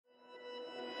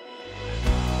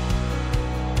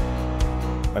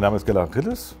Mein Name ist Gerlach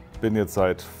Achilles, bin jetzt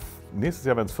seit nächstes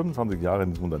Jahr, wenn es 25 Jahre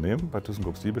in diesem Unternehmen bei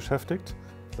thyssenkrupp beschäftigt.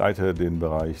 Ich leite den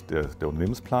Bereich der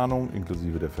Unternehmensplanung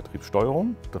inklusive der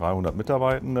Vertriebssteuerung, 300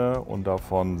 Mitarbeitende und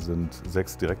davon sind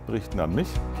 6 Direktberichten an mich.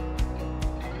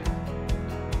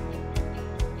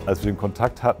 Als wir den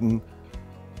Kontakt hatten,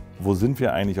 wo sind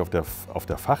wir eigentlich auf der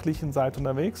fachlichen Seite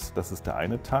unterwegs? Das ist der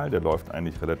eine Teil, der läuft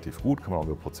eigentlich relativ gut, kann man auch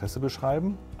über Prozesse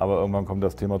beschreiben. Aber irgendwann kommt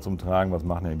das Thema zum Tragen, was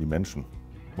machen denn die Menschen?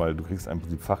 Weil du kriegst im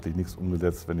Prinzip fachlich nichts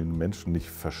umgesetzt, wenn du die Menschen nicht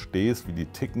verstehst, wie die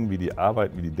ticken, wie die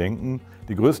arbeiten, wie die denken.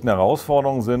 Die größten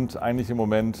Herausforderungen sind eigentlich im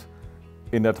Moment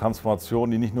in der Transformation,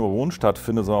 die nicht nur bei uns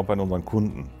stattfindet, sondern auch bei unseren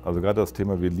Kunden. Also gerade das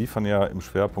Thema, wir liefern ja im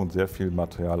Schwerpunkt sehr viel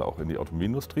Material auch in die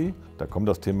Automobilindustrie. Da kommt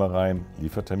das Thema rein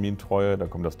Liefertermintreue, da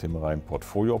kommt das Thema rein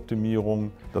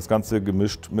Portfoliooptimierung. Das Ganze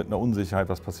gemischt mit einer Unsicherheit,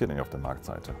 was passiert eigentlich auf der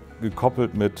Marktseite.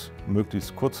 Gekoppelt mit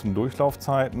möglichst kurzen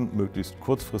Durchlaufzeiten, möglichst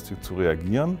kurzfristig zu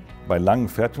reagieren. Bei langen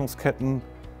Fertigungsketten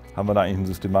haben wir da eigentlich einen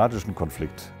systematischen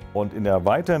Konflikt. Und in der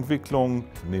Weiterentwicklung,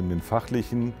 neben den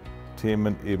fachlichen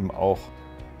Themen eben auch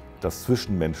das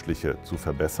Zwischenmenschliche zu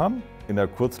verbessern. In der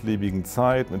kurzlebigen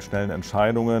Zeit mit schnellen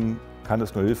Entscheidungen kann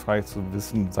es nur hilfreich zu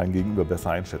wissen, sein Gegenüber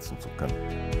besser einschätzen zu können.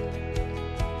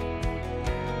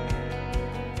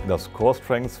 Das Core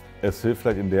Strengths, es hilft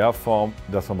vielleicht in der Form,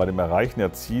 dass man bei dem Erreichen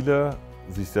der Ziele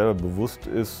sich selber bewusst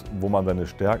ist, wo man seine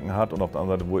Stärken hat und auf der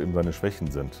anderen Seite, wo eben seine Schwächen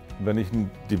sind. Wenn ich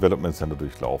ein Development Center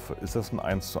durchlaufe, ist das eine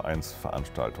 1:1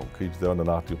 Veranstaltung, kriege ich selber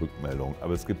danach die Rückmeldung.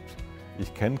 Aber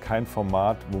ich kenne kein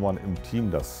Format, wo man im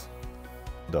Team das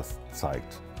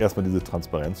zeigt. Erstmal diese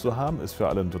Transparenz zu haben, ist für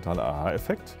alle ein totaler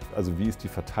Aha-Effekt. Also wie ist die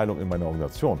Verteilung in meiner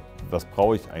Organisation? Was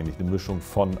brauche ich eigentlich? Eine Mischung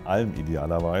von allem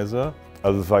idealerweise.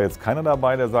 Also es war jetzt keiner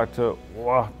dabei, der sagte,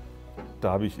 oh,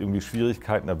 da habe ich irgendwie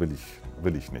Schwierigkeiten, da will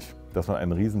ich nicht. Dass man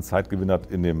einen riesen Zeitgewinn hat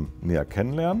in dem näher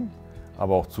kennenlernen,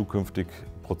 aber auch zukünftig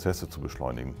Prozesse zu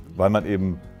beschleunigen. Weil man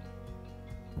eben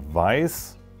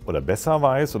weiß, oder besser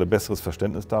weiß oder besseres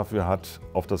Verständnis dafür hat,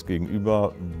 auf das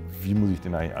Gegenüber, wie muss ich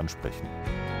den eigentlich ansprechen.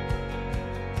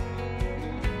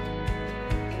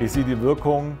 Ich sehe die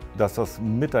Wirkung, dass das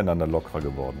Miteinander lockerer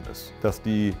geworden ist. Dass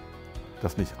die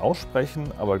das nicht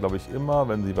aussprechen, aber glaube ich immer,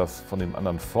 wenn sie was von dem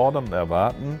anderen fordern und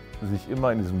erwarten, sich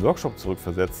immer in diesem Workshop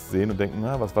zurückversetzt sehen und denken,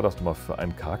 na, was war das nochmal für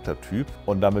ein Charaktertyp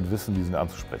und damit wissen, wie sie ihn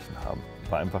anzusprechen haben.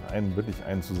 War einfach wirklich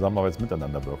ein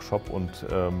Zusammenarbeits-Miteinander-Workshop und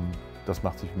das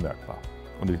macht sich bemerkbar.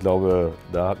 Und ich glaube,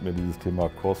 da hat mir dieses Thema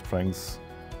Core Strengths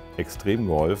extrem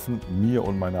geholfen, mir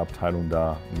und meiner Abteilung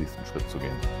da den nächsten Schritt zu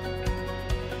gehen.